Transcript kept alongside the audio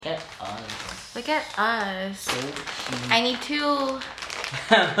at us. Look at us. So cute. I need to...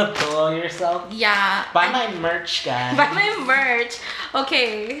 Pillow yourself? Yeah. Buy my merch, guys. Buy my merch.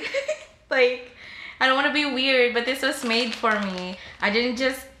 Okay. Like, I don't want to be weird, but this was made for me. I didn't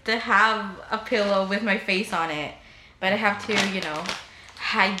just have a pillow with my face on it, but I have to, you know,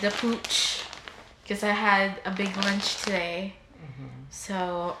 hide the pooch because I had a big lunch today.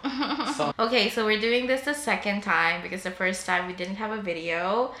 So, okay, so we're doing this the second time because the first time we didn't have a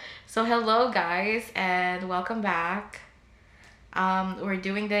video. So hello guys and welcome back. We're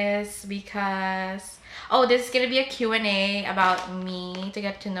doing this because, oh, this is gonna be a Q&A about me, to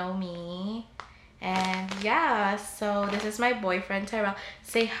get to know me. And yeah, so this is my boyfriend Tyrell.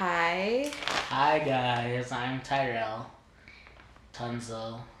 Say hi. Hi guys, I'm Tyrell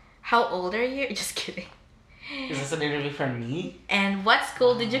Tunzo. How old are you? Just kidding. Is this an interview for me? And what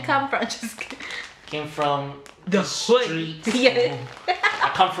school did you come from? Just kidding. Came from The streets. Yeah.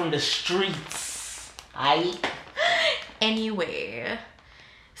 I come from the streets. Anyway,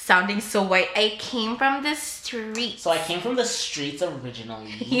 sounding so white. I came from the streets. So I came from the streets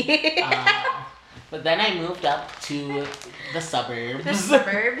originally. But then I moved up to the suburbs. The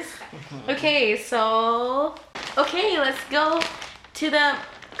suburbs. Okay, so let's go to the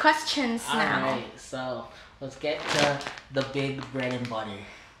questions now. Alright, so let's get to the big bread and butter.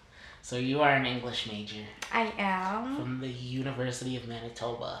 So you are an English major. I am. From the University of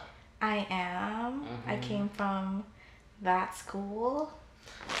Manitoba. I am. I came from that school.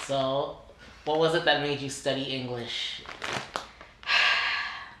 So what was it that made you study English?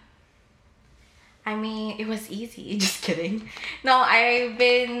 I mean, it was easy. Just kidding. No,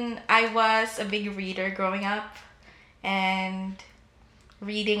 I was a big reader growing up, and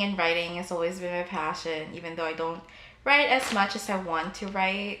reading and writing has always been my passion, even though I don't write as much as I want to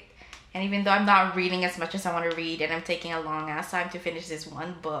write, and even though I'm not reading as much as I want to read, and I'm taking a long ass time to finish this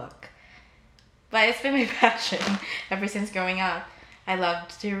one book. But it's been my passion ever since growing up. I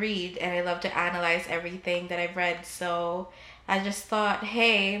loved to read and I love to analyze everything that I've read, so I just thought,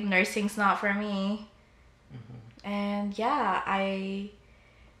 hey, nursing's not for me. And yeah, I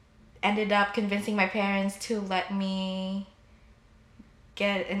ended up convincing my parents to let me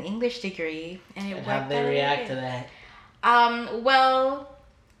get an English degree, and it worked out. How'd they react to that?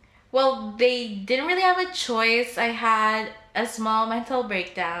 Well, they didn't really have a choice. I had a small mental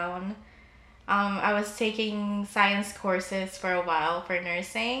breakdown. I was taking science courses for a while for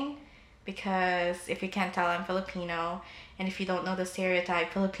nursing, because if you can't tell, I'm Filipino, and if you don't know the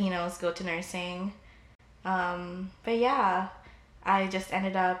stereotype, Filipinos go to nursing. But yeah, I just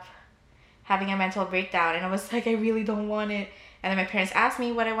ended up having a mental breakdown, and I was like, I really don't want it. And then my parents asked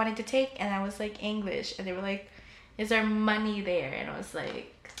me what I wanted to take, and I was like, English. And they were like, is there money there? And I was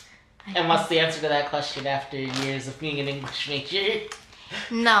like... And what's the answer to that question after years of being an English major?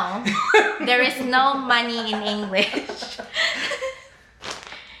 No. There is no money in English.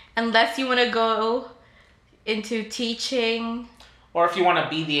 Unless you want to go into teaching. Or if you want to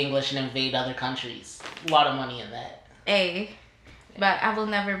be the English and invade other countries. A lot of money in that. But I will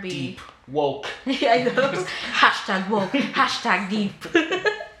never be... Deep. Woke. Yeah, I know. Hashtag woke. Hashtag deep.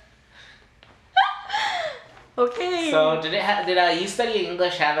 Okay. So did you studying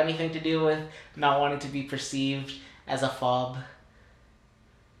English have anything to do with not wanting to be perceived as a fob?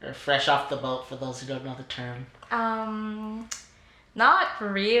 Or fresh off the boat, for those who don't know the term? Not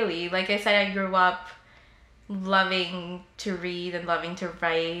really. Like I said, I grew up loving to read and loving to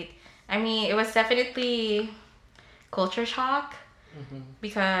write. I mean, it was definitely culture shock,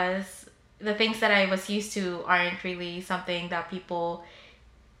 because the things that I was used to aren't really something that people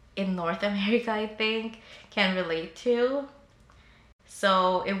in North America, I think, can relate to.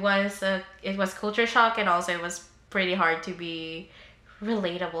 So it was culture shock, and also it was pretty hard to be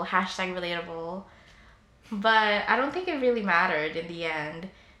relatable, hashtag relatable. But I don't think it really mattered in the end,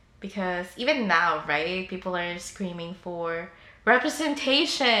 because even now, right, people are screaming for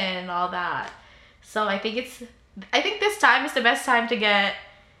representation, all that. So I think this time is the best time to get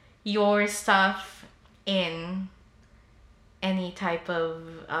your stuff in any type of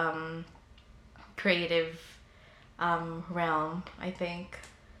creative realm. I think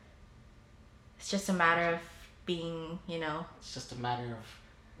it's just a matter of being, It's just a matter of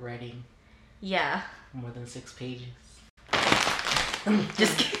writing. Yeah. More than 6 pages.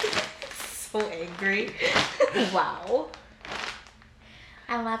 Just kidding. So angry. Wow.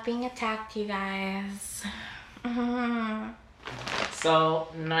 I love being attacked, you guys. So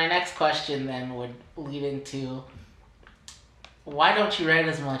my next question then would lead into, why don't you write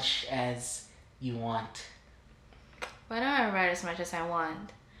as much as you want? Why don't I write as much as I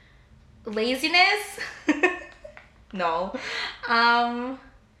want? Laziness? No.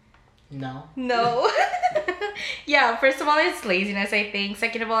 No. No. Yeah, first of all, it's laziness, I think.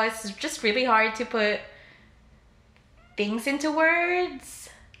 Second of all, it's just really hard to put things into words.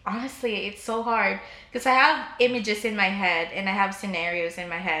 Honestly, it's so hard because I have images in my head and I have scenarios in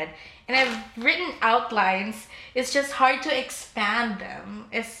my head and I've written outlines. It's just hard to expand them.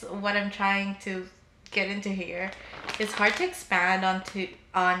 It's what I'm trying to get into here. It's hard to expand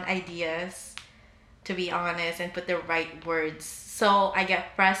on ideas, to be honest, and put the right words. So I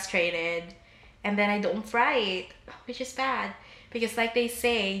get frustrated and then I don't write, which is bad because like they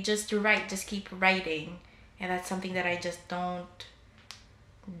say, just write, just keep writing. And that's something that I just don't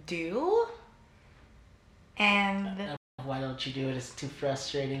do. And Why don't you do it? It's too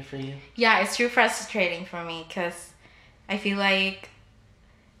frustrating for you. yeah, it's too frustrating for me because I feel like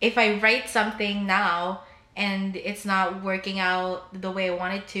if I write something now and it's not working out the way I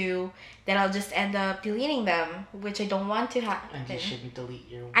want it to, then I'll just end up deleting them, which I don't want to happen. And you shouldn't delete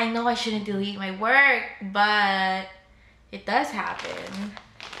your work. I know I shouldn't delete my work, but it does happen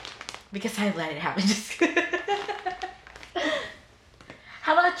because I let it happen. Just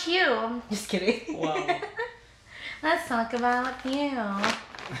how about you? Just kidding. Wow. Let's talk about you.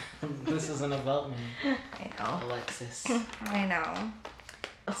 This isn't about me, I know. Alexis. I know.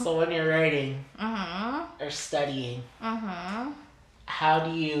 So when you're writing Mm-hmm. or studying, Mm-hmm. how are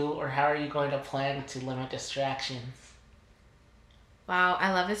you going to plan to limit distractions? Wow,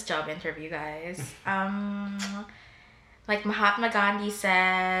 I love this job interview, guys. Like Mahatma Gandhi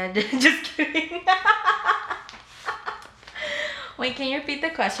said. Just kidding. Wait, can you repeat the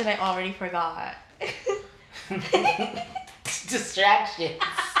question? I already forgot. Distractions.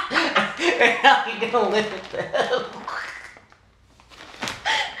 How are you gonna limit them?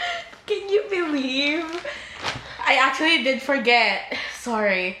 Can you believe? I actually did forget.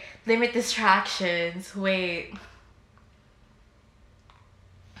 Sorry. Limit distractions. Wait.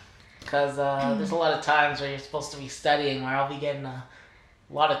 Because there's a lot of times where you're supposed to be studying where I'll be getting a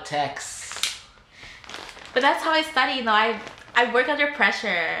lot of texts. But that's how I study, you know. I work under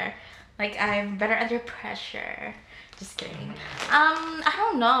pressure. Like, I'm better under pressure. Just kidding. I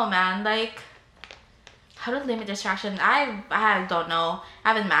don't know, man. Like, how to limit distraction. I don't know.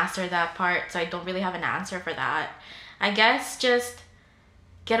 I haven't mastered that part, so I don't really have an answer for that. I guess just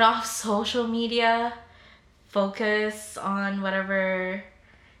get off social media. Focus on whatever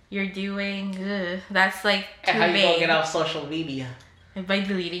you're doing. Ugh, that's like too How you gonna vague. get off social media? By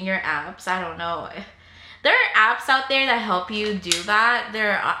deleting your apps. I don't know. There are apps out there that help you do that.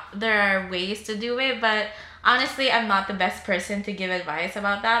 There are ways to do it, but honestly, I'm not the best person to give advice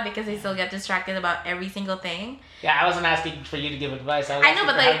about that because I still get distracted about every single thing. Yeah, I wasn't asking for you to give advice. I was I know, asking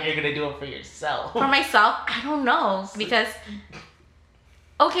but, for like, how you're gonna do it for yourself. For myself, I don't know because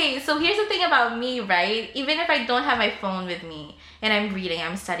okay, so here's the thing about me, right? Even if I don't have my phone with me and I'm reading,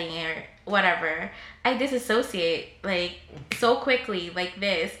 I'm studying or whatever, I disassociate like so quickly like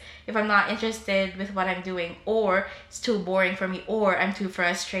this if I'm not interested with what I'm doing or it's too boring for me or I'm too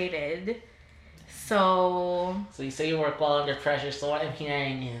frustrated. So you say you work well under pressure, so what I'm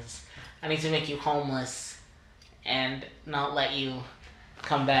hearing is I need to make you homeless and not let you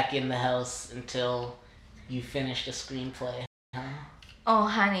come back in the house until you finish the screenplay. Huh? oh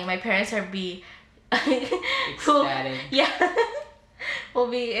honey, my parents are Ecstatic. yeah, will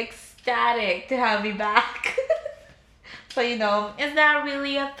be ecstatic to have me back. But you know, is that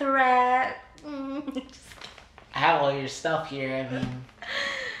really a threat? I have all your stuff here. I mean,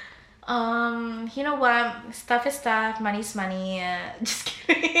 You know what? Stuff is stuff. Money's money. Just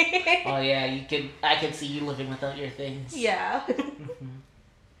kidding. oh yeah, I could see you living without your things. Yeah.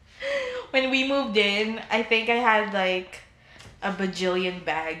 When we moved in, I think I had like a bajillion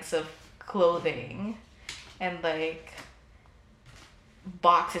bags of clothing and like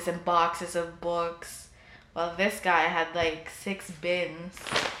boxes and boxes of books. Well, this guy had like 6 bins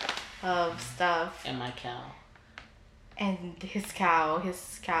of stuff. And my cow. And his cow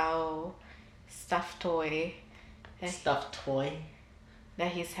stuffed toy. Stuffed toy?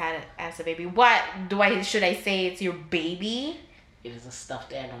 That he's had as a baby. Should I say it's your baby? It is a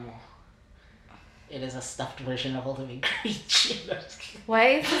stuffed animal. It is a stuffed version of a living creature. Why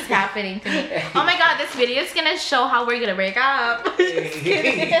is this happening to me? Oh my god, this video is gonna show how we're gonna break up. Just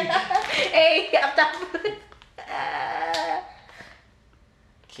kidding. Hey, I'm done.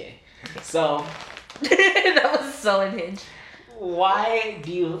 Okay, so That was so unhinged. why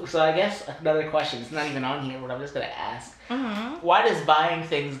do you? So I guess another question. It's not even on here, but I'm just gonna ask. Mm-hmm. Why does buying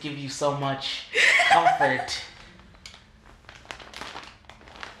things give you so much comfort?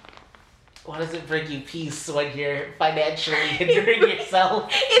 Why does it bring you peace when you're financially hindering yourself?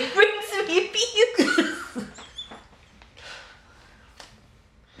 It brings me peace.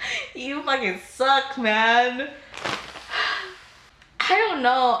 You fucking suck, man. I don't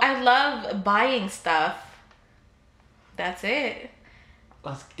know. I love buying stuff. That's it.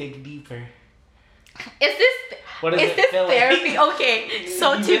 Let's dig deeper. Is this What is is it this feeling? therapy? Okay,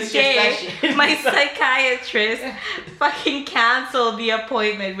 so You missed your today session. my psychiatrist fucking canceled the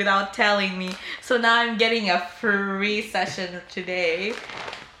appointment without telling me. So now I'm getting a free session today.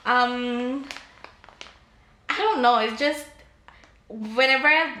 I don't know. It's just whenever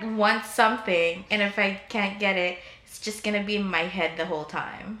I want something and if I can't get it, it's just gonna be in my head the whole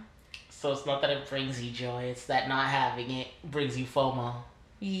time. So it's not that it brings you joy, it's that not having it brings you FOMO.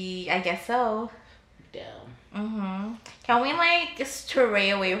 I guess so. Damn. Can we like stray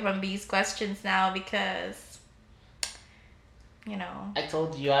away from these questions now because, you know. I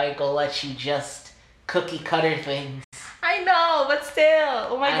told you I ain't gonna let you just cookie cutter things. I know, but still.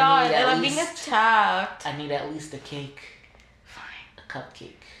 Oh my I god, need at I'm being least- attacked. I need at least a cake. Fine. A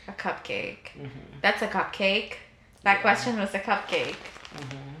cupcake. A cupcake. Mm-hmm. That's a cupcake. That Yeah. question was a cupcake.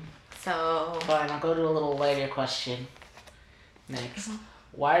 Mm-hmm. So. Fine, I'll go to a little lighter question next.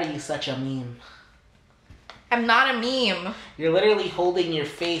 Why are you such a meme? I'm not a meme. You're literally holding your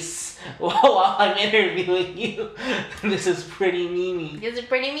face while I'm interviewing you. This is pretty memey. It's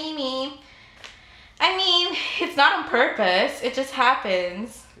pretty memey. I mean, it's not on purpose. It just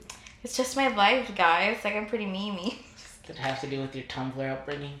happens. It's just my life, guys. Like, I'm pretty memey. Did it have to do with your Tumblr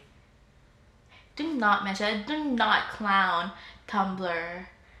upbringing? Do not mention it. Do not clown Tumblr.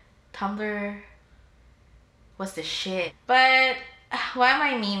 Tumblr was the shit. But why am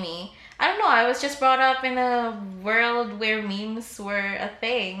I memey? I don't know. I was just brought up in a world where memes were a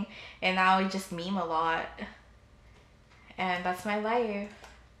thing. And now I just meme a lot. And that's my life.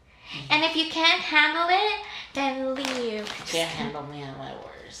 And if you can't handle it, then leave. Can't handle me at my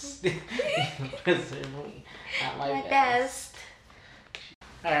worst. Certainly at my My best.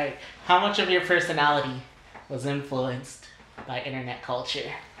 Alright, how much of your personality was influenced by internet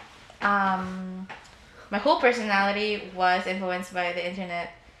culture? My whole personality was influenced by the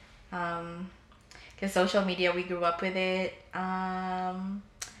internet. Because social media, we grew up with it.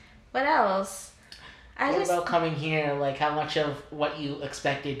 What else? What about coming here? Like, how much of what you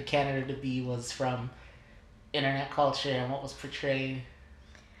expected Canada to be was from internet culture and what was portrayed?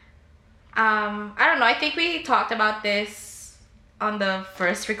 I don't know. I think we talked about this on the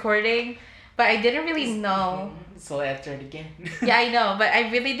first recording, but I didn't really know. So answer it again. Yeah, I know, but I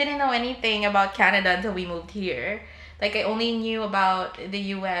really didn't know anything about Canada until we moved here. Like, I only knew about the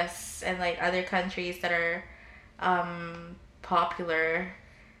US and like other countries that are popular,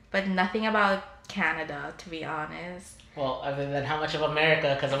 but nothing about Canada, to be honest. Well, other than how much of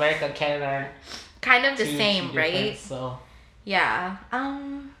America, because America and Canada are Kind of the two same, different, right? So Yeah.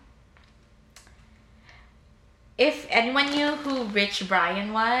 If anyone knew who Rich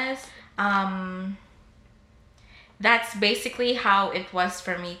Brian was, that's basically how it was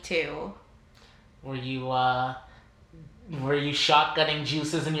for me too. were you shotgunning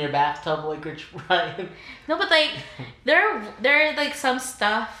juices in your bathtub like Rich Brian? No, but like there are like some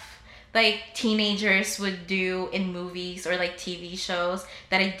stuff like teenagers would do in movies or like TV shows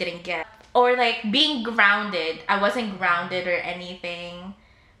that I didn't get. Or like being grounded. I wasn't grounded or anything.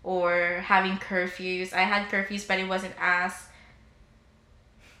 Or having curfews. I had curfews, but it wasn't as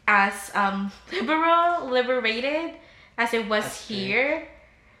liberated as it was That's here.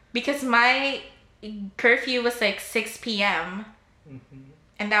 Because my curfew was like 6 p.m.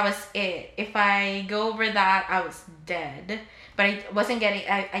 And that was it. If I go over that, I was dead. But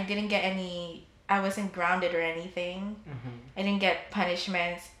I didn't get any, I wasn't grounded or anything. I didn't get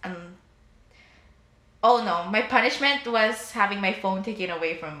punishments. Oh no, my punishment was having my phone taken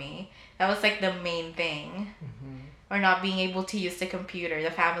away from me. That was like the main thing. Or not being able to use the computer,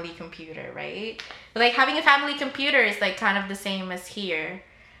 the family computer, right? But like having a family computer is like kind of the same as here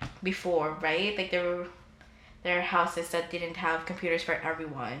before, right? Like there are houses that didn't have computers for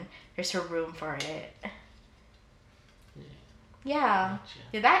everyone. There's a room for it. Yeah. Gotcha.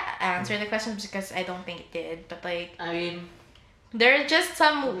 Did that answer the question? Because I don't think it did. But like I mean, there's just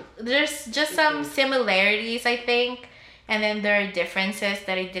some similarities, I think, and then there are differences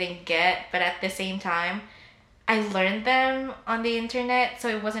that I didn't get, but at the same time I learned them on the internet, so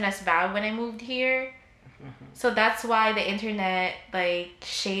it wasn't as bad when I moved here. So that's why the internet like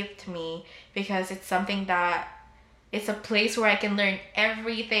shaped me, because it's something that it's a place where I can learn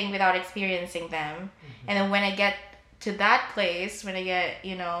everything without experiencing them. And then when I get to that place, when I get,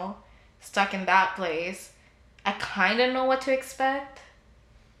 stuck in that place, I kind of know what to expect.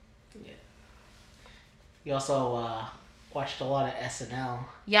 yeah. You also watched a lot of SNL.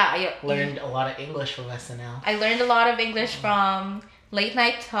 Yeah, Learned a lot of English from SNL. I learned a lot of English from late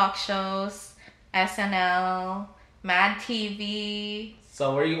night talk shows, SNL, Mad TV.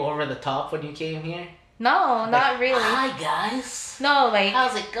 So were you over the top when you came here? No, not really. Hi guys. No, like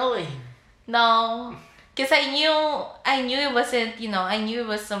How's it going? no, because I knew it wasn't. I knew it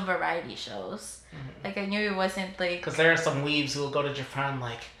was some variety shows. Mm-hmm. Like I knew it wasn't like. Because there are some weebs who will go to Japan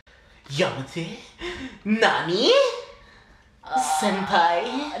like, Yamate, Nani,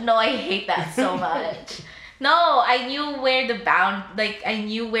 senpai. No, I hate that so much. No, I knew where I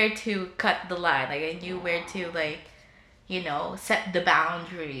knew where to cut the line. Like I knew where to set the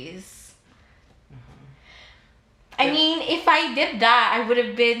boundaries. I mean, if I did that, I would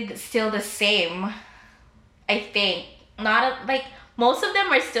have been still the same. I think. Like, most of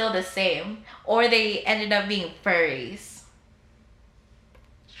them are still the same. Or they ended up being furries.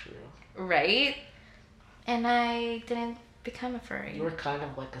 True. Right? And I didn't become a furry. You were kind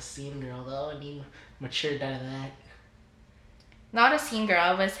of like a scene girl, though, and you matured out of that. Not a scene girl,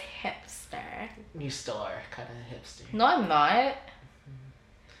 I was hipster. You still are kind of a hipster. No, I'm not.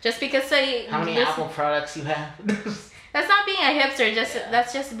 Just because How many Apple products you have? That's not being a hipster.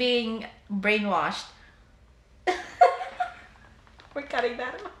 That's just being brainwashed. We're cutting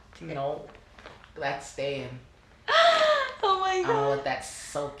that out. No, that's staying. Oh my I'm gonna god. let that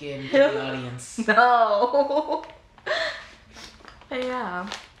soak into the audience. No. But yeah.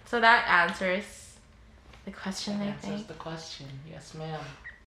 So that answers the question, That I answers think. the question. Yes, ma'am.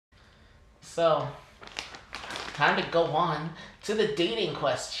 So, time to go on to the dating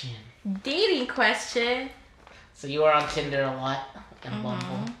question. Dating question. So you were on Tinder a lot and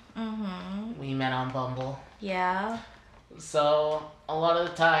Bumble. Mm-hmm. We met on Bumble. Yeah. So a lot of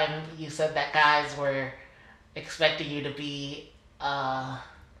the time you said that guys were expecting you to be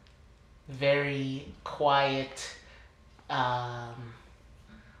very quiet,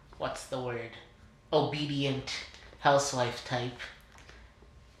 what's the word? Obedient housewife type.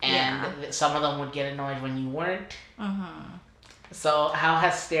 And some of them would get annoyed when you weren't. Mm-hmm. So how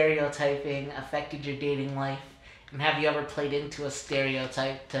has stereotyping affected your dating life? And have you ever played into a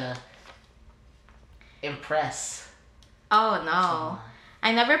stereotype to impress Oh no. someone?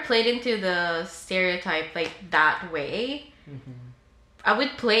 I never played into the stereotype like that way. Mm-hmm. I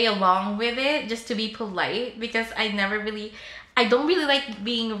would play along with it just to be polite because I don't really like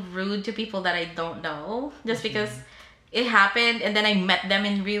being rude to people that I don't know just because it happened and then I met them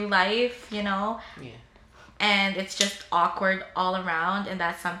in real life, Yeah. and it's just awkward all around, and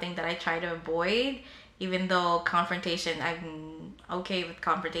that's something that I try to avoid. Even though confrontation, I'm okay with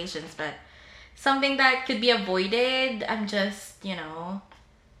confrontations, but something that could be avoided, I'm just,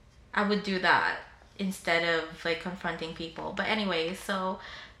 I would do that instead of like confronting people. But anyway, so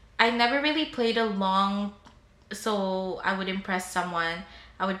I never really played along so I would impress someone.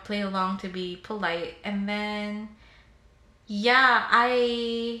 I would play along to be polite, and then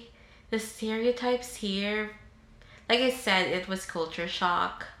the stereotypes here, like I said, it was culture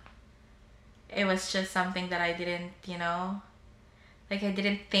shock. It was just something that I didn't, like I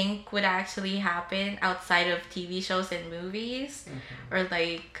didn't think would actually happen outside of TV shows and movies. Mm-hmm. Or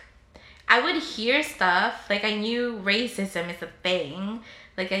like, I would hear stuff, like I knew racism is a thing.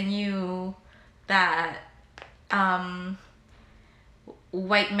 Like I knew that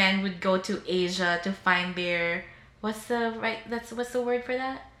white men would go to Asia to find their, what's the word for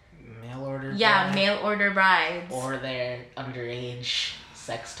that? Mail order. Yeah, bride. mail order brides. Or their underage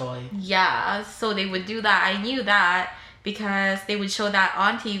sex toy. Yeah, so they would do that. I knew that because they would show that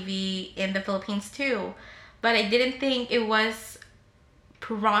on TV in the Philippines too. But I didn't think it was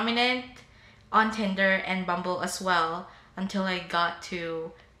prominent on Tinder and Bumble as well until I got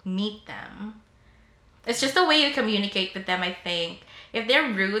to meet them. It's just a way you communicate with them, I think. If they're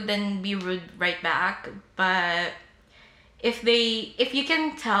rude, then be rude right back. But if you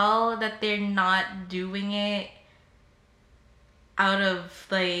can tell that they're not doing it out of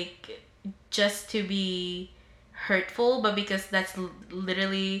like just to be hurtful, but because that's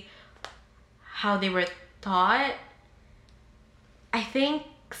literally how they were taught, I think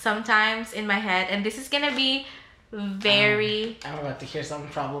sometimes in my head, and this is gonna be very I'm about to hear something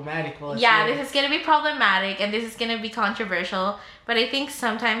problematic. this is gonna be problematic and this is gonna be controversial, but I think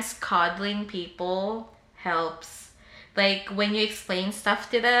sometimes coddling people helps. Like when you explain stuff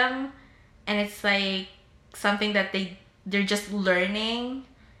to them and it's like something that they're just learning,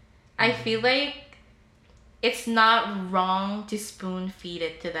 I feel like it's not wrong to spoon feed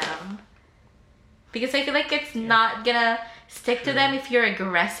it to them. Because I feel like it's not gonna stick to them if you're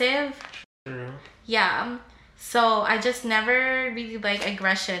aggressive. True. Yeah. So I just never really like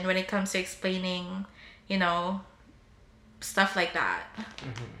aggression when it comes to explaining, stuff like that.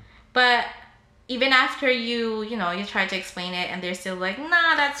 Mm-hmm. But even after you try to explain it and they're still like,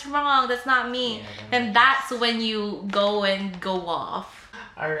 nah, that's wrong, that's not me, Yeah, then that's when you go off.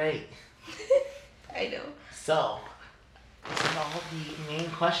 All right. I know. So, this is all the main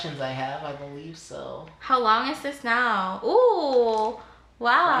questions I have, I believe so. How long is this now? Ooh,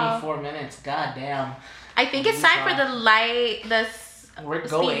 wow. 24 minutes, goddamn. I think it's time for We're speed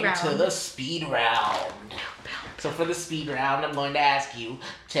going round. to the speed round. So for the speed round, I'm going to ask you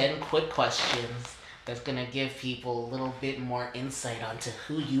 10 quick questions that's going to give people a little bit more insight onto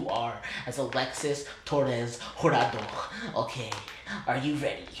who you are as Alexis Torres Jurado. Okay, are you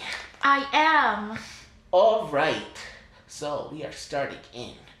ready? I am. All right. So we are starting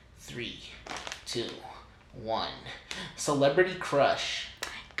in 3, 2, 1. Celebrity crush.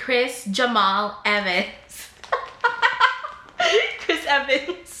 Chris Jamal Evans. Chris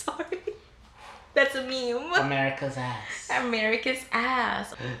Evans, sorry. That's a meme. America's ass. America's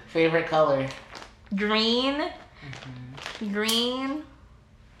ass. Favorite color. Green. Mm-hmm. Green.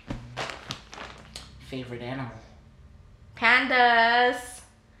 Favorite animal. Pandas.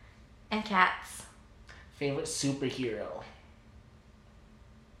 And cats. Favorite superhero.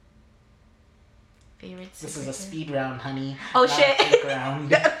 Favorite This is a superhero. speed round, honey. Oh, not shit. A fake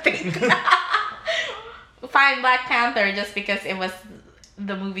round. Fine, Black Panther, just because it was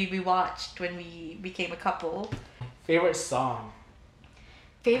the movie we watched when we became a couple. Favorite song.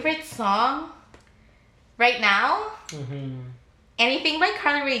 Favorite song? Right now? Mm-hmm. Anything by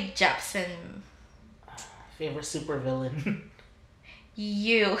Carly Rae Jepsen. Favorite supervillain.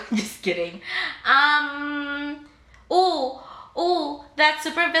 You. Just kidding. That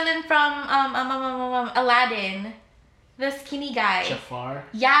supervillain from Aladdin. The skinny guy. Jafar.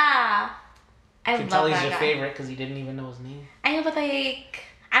 Yeah. I You can love tell he's that your guy. favorite because you didn't even know his name. I know, but like,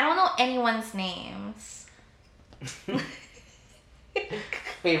 I don't know anyone's names.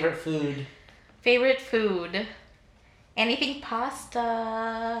 Favorite food. Favorite food? Anything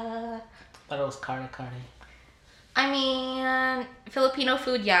pasta. Thought it was kare kare. I mean, Filipino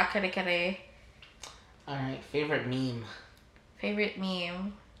food, yeah, kare kare. Alright, favorite meme. Favorite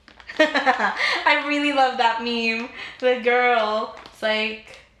meme. I really love that meme. The girl. It's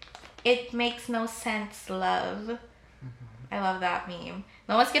like, it makes no sense, love. I love that meme.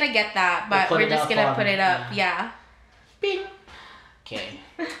 No one's gonna get that, but We'll put we're it just up gonna on- put it up. yeah. Yeah. Bing. Okay.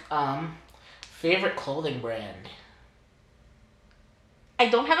 Favorite clothing brand. I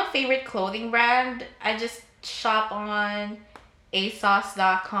don't have a favorite clothing brand. I just shop on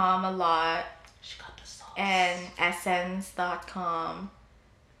ASOS.com a lot She got the sauce. and Essence.com.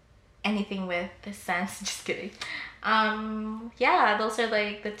 Anything with the sense. Just kidding. Yeah, those are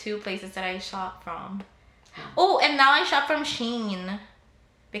like the two places that I shop from. Oh, and now I shop from Shein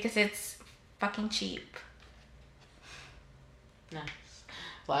because it's fucking cheap. Nice.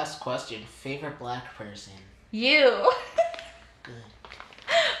 Last question. Favorite black person. You. Good.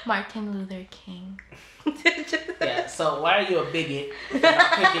 Martin Luther King. Yeah, so why are you a bigot for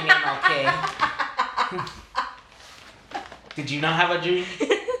not picking MLK? Did you not have a dream?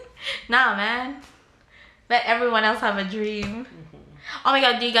 Nah, man. Let everyone else have a dream. Oh my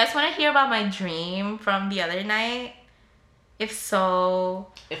god, do you guys want to hear about my dream from the other night? If so,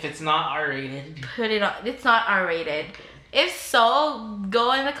 If it's not R-rated. put it on. It's not R-rated. If so,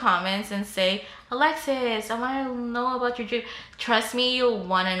 go in the comments and say, Alexis, I want to know about your dream. Trust me, you'll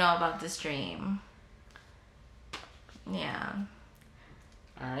want to know about this dream. Yeah.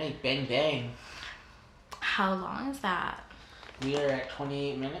 Alright, bang bang. How long is that? We are at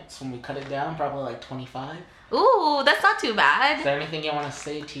 28 minutes. When we cut it down, probably like 25. Ooh, that's not too Is bad. there anything you want to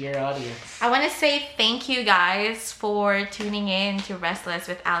say to your audience? I want to say thank you guys for tuning in to Restless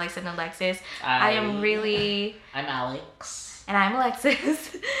with Alex and Alexis. I am really... I'm Alex. And I'm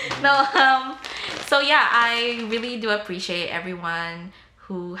Alexis. No, so yeah, I really do appreciate everyone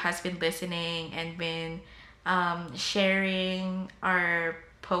who has been listening and been sharing our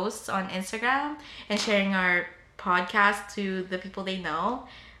posts on Instagram and sharing our podcast to the people they know.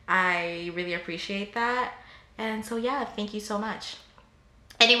 I really appreciate that. And so yeah, thank you so much.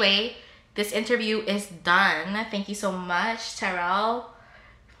 Anyway, this interview is done. Thank you so much, Terrell,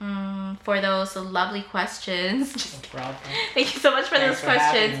 for those lovely questions. No problem. Thank you so much for Thanks those for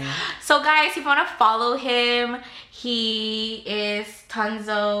having questions. me. So guys, if you want to follow him, he is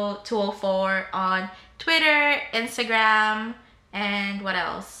Tunzo204 on Twitter, Instagram, and what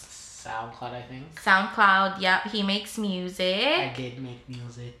else? SoundCloud, I think. SoundCloud. Yep, he makes music. I did make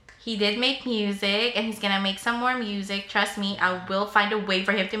music. He did make music, and he's gonna make some more music. Trust me, I will find a way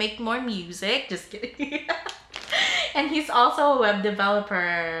for him to make more music. Just kidding. And he's also a web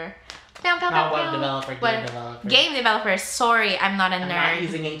developer. Not web developer, game developer. Game developer. Sorry, I'm not a nerd. I'm not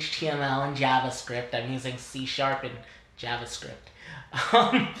using HTML and JavaScript. I'm using C# and JavaScript.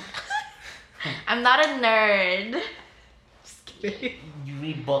 I'm not a nerd. Just kidding. You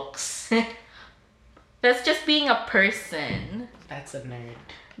read books. That's just being a person. That's a nerd.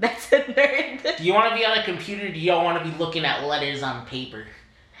 That's a nerd. Do you want to be on a computer? Or do you want to be looking at letters on paper?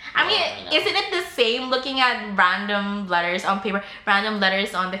 I mean, isn't it the same looking at random letters on paper, random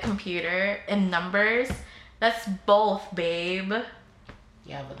letters on the computer, and numbers? That's both, babe.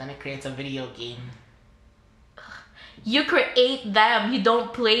 Yeah, but then it creates a video game. You create them, you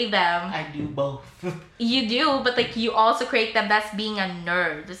don't play them. I do both. You do, but like you also create them. That's being a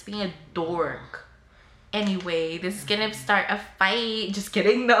nerd. That's being a dork. Anyway, this is gonna start a fight. Just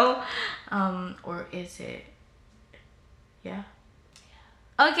kidding, though. Or is it? Yeah.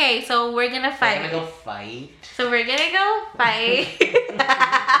 Okay, so we're gonna fight. We're gonna go fight. So we're gonna go fight.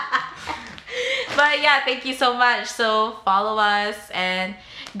 But yeah, thank you so much. So follow us and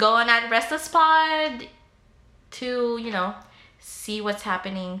go on at Restless Pod to, you know, see what's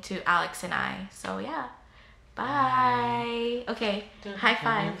happening to Alex and I. So yeah. Bye. Okay. High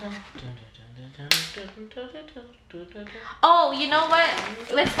five. Oh, you know what?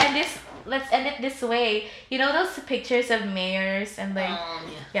 Let's end it this way. You know those pictures of mayors and like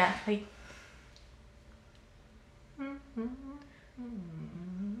yeah, like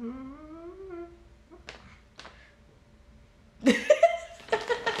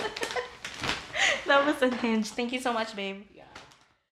that was unhinged. Thank you so much, babe.